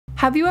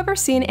Have you ever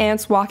seen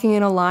ants walking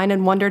in a line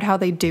and wondered how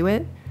they do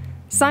it?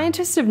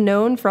 Scientists have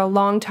known for a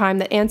long time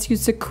that ants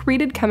use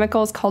secreted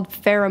chemicals called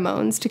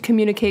pheromones to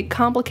communicate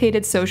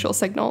complicated social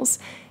signals,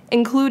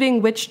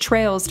 including which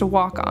trails to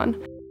walk on.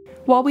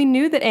 While we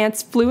knew that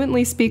ants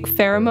fluently speak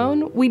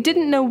pheromone, we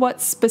didn't know what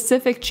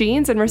specific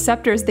genes and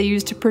receptors they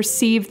use to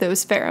perceive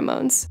those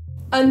pheromones.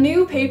 A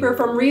new paper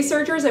from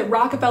researchers at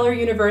Rockefeller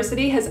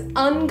University has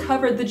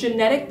uncovered the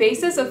genetic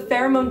basis of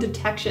pheromone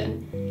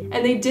detection,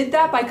 and they did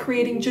that by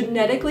creating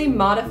genetically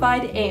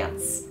modified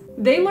ants.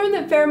 They learned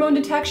that pheromone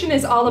detection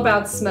is all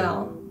about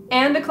smell,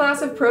 and a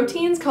class of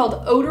proteins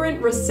called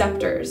odorant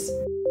receptors.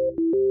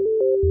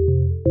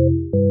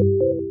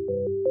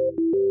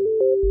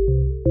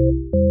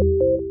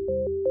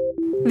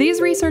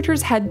 These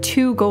researchers had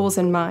two goals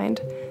in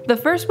mind. The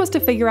first was to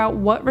figure out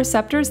what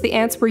receptors the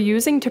ants were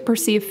using to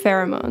perceive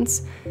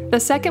pheromones. The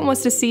second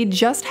was to see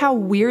just how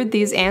weird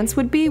these ants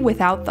would be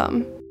without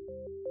them.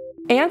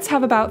 Ants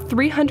have about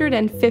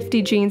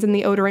 350 genes in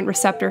the odorant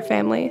receptor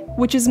family,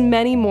 which is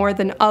many more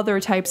than other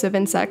types of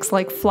insects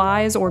like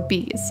flies or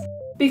bees.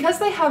 Because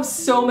they have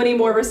so many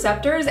more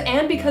receptors,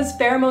 and because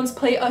pheromones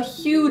play a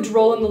huge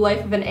role in the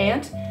life of an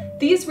ant,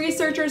 these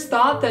researchers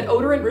thought that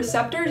odorant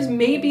receptors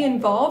may be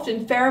involved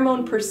in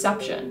pheromone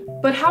perception.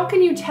 But how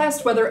can you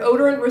test whether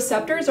odorant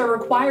receptors are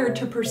required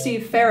to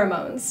perceive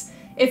pheromones?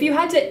 If you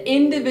had to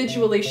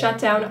individually shut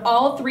down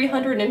all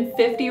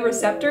 350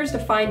 receptors to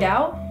find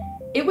out,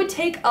 it would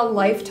take a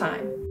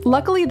lifetime.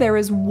 Luckily, there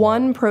is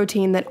one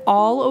protein that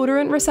all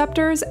odorant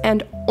receptors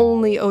and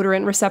only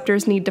odorant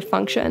receptors need to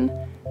function.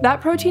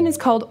 That protein is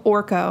called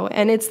orco,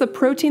 and it's the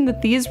protein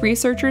that these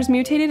researchers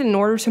mutated in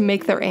order to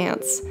make their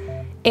ants.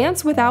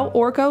 Ants without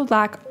orco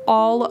lack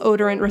all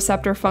odorant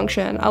receptor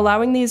function,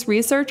 allowing these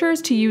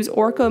researchers to use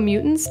orco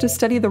mutants to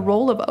study the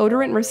role of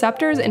odorant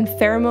receptors in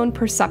pheromone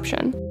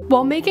perception.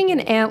 While making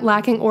an ant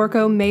lacking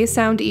orco may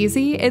sound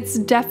easy, it's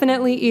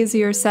definitely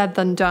easier said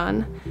than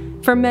done.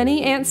 For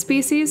many ant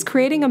species,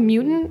 creating a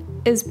mutant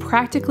is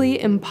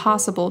practically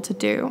impossible to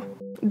do.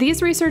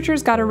 These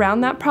researchers got around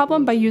that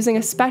problem by using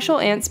a special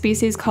ant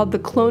species called the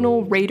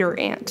clonal raider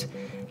ant.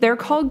 They're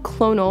called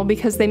clonal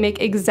because they make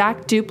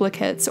exact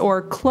duplicates,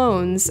 or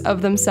clones,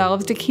 of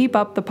themselves to keep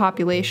up the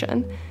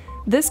population.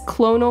 This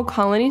clonal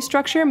colony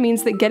structure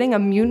means that getting a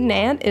mutant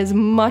ant is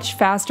much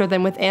faster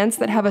than with ants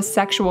that have a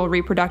sexual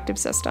reproductive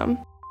system.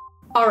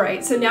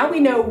 Alright, so now we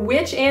know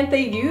which ant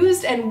they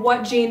used and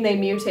what gene they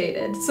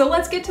mutated. So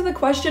let's get to the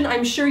question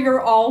I'm sure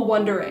you're all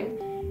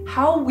wondering.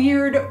 How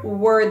weird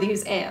were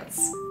these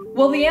ants?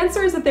 Well, the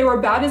answer is that they were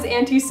about as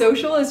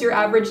antisocial as your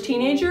average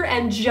teenager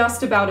and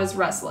just about as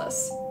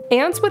restless.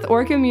 Ants with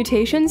orco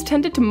mutations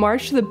tended to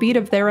march to the beat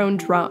of their own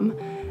drum.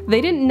 They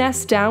didn't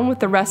nest down with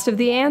the rest of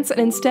the ants and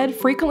instead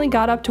frequently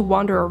got up to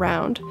wander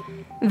around.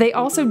 They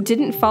also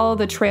didn't follow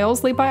the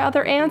trails laid by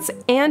other ants,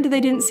 and they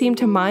didn't seem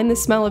to mind the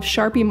smell of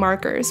Sharpie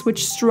markers,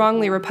 which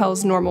strongly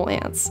repels normal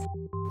ants.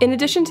 In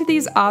addition to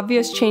these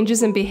obvious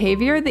changes in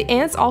behavior, the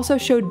ants also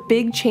showed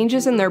big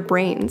changes in their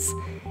brains.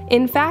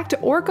 In fact,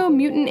 orco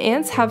mutant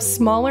ants have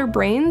smaller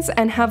brains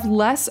and have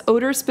less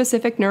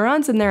odor-specific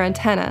neurons in their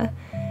antennae.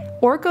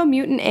 Orco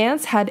mutant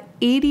ants had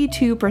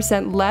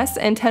 82% less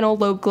antennal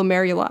lobe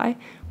glomeruli,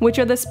 which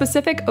are the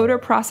specific odor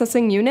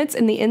processing units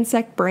in the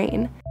insect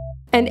brain.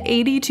 An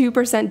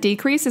 82%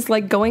 decrease is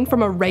like going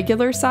from a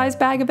regular size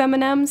bag of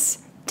M&Ms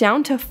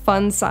down to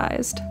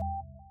fun-sized.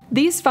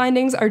 These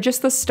findings are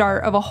just the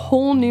start of a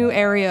whole new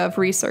area of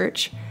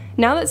research.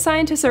 Now that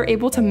scientists are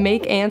able to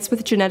make ants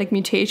with genetic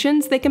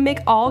mutations, they can make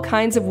all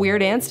kinds of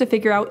weird ants to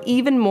figure out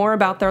even more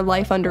about their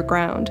life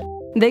underground.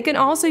 They can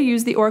also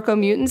use the orco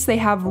mutants they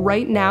have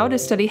right now to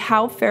study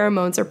how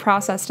pheromones are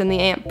processed in the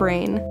ant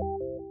brain.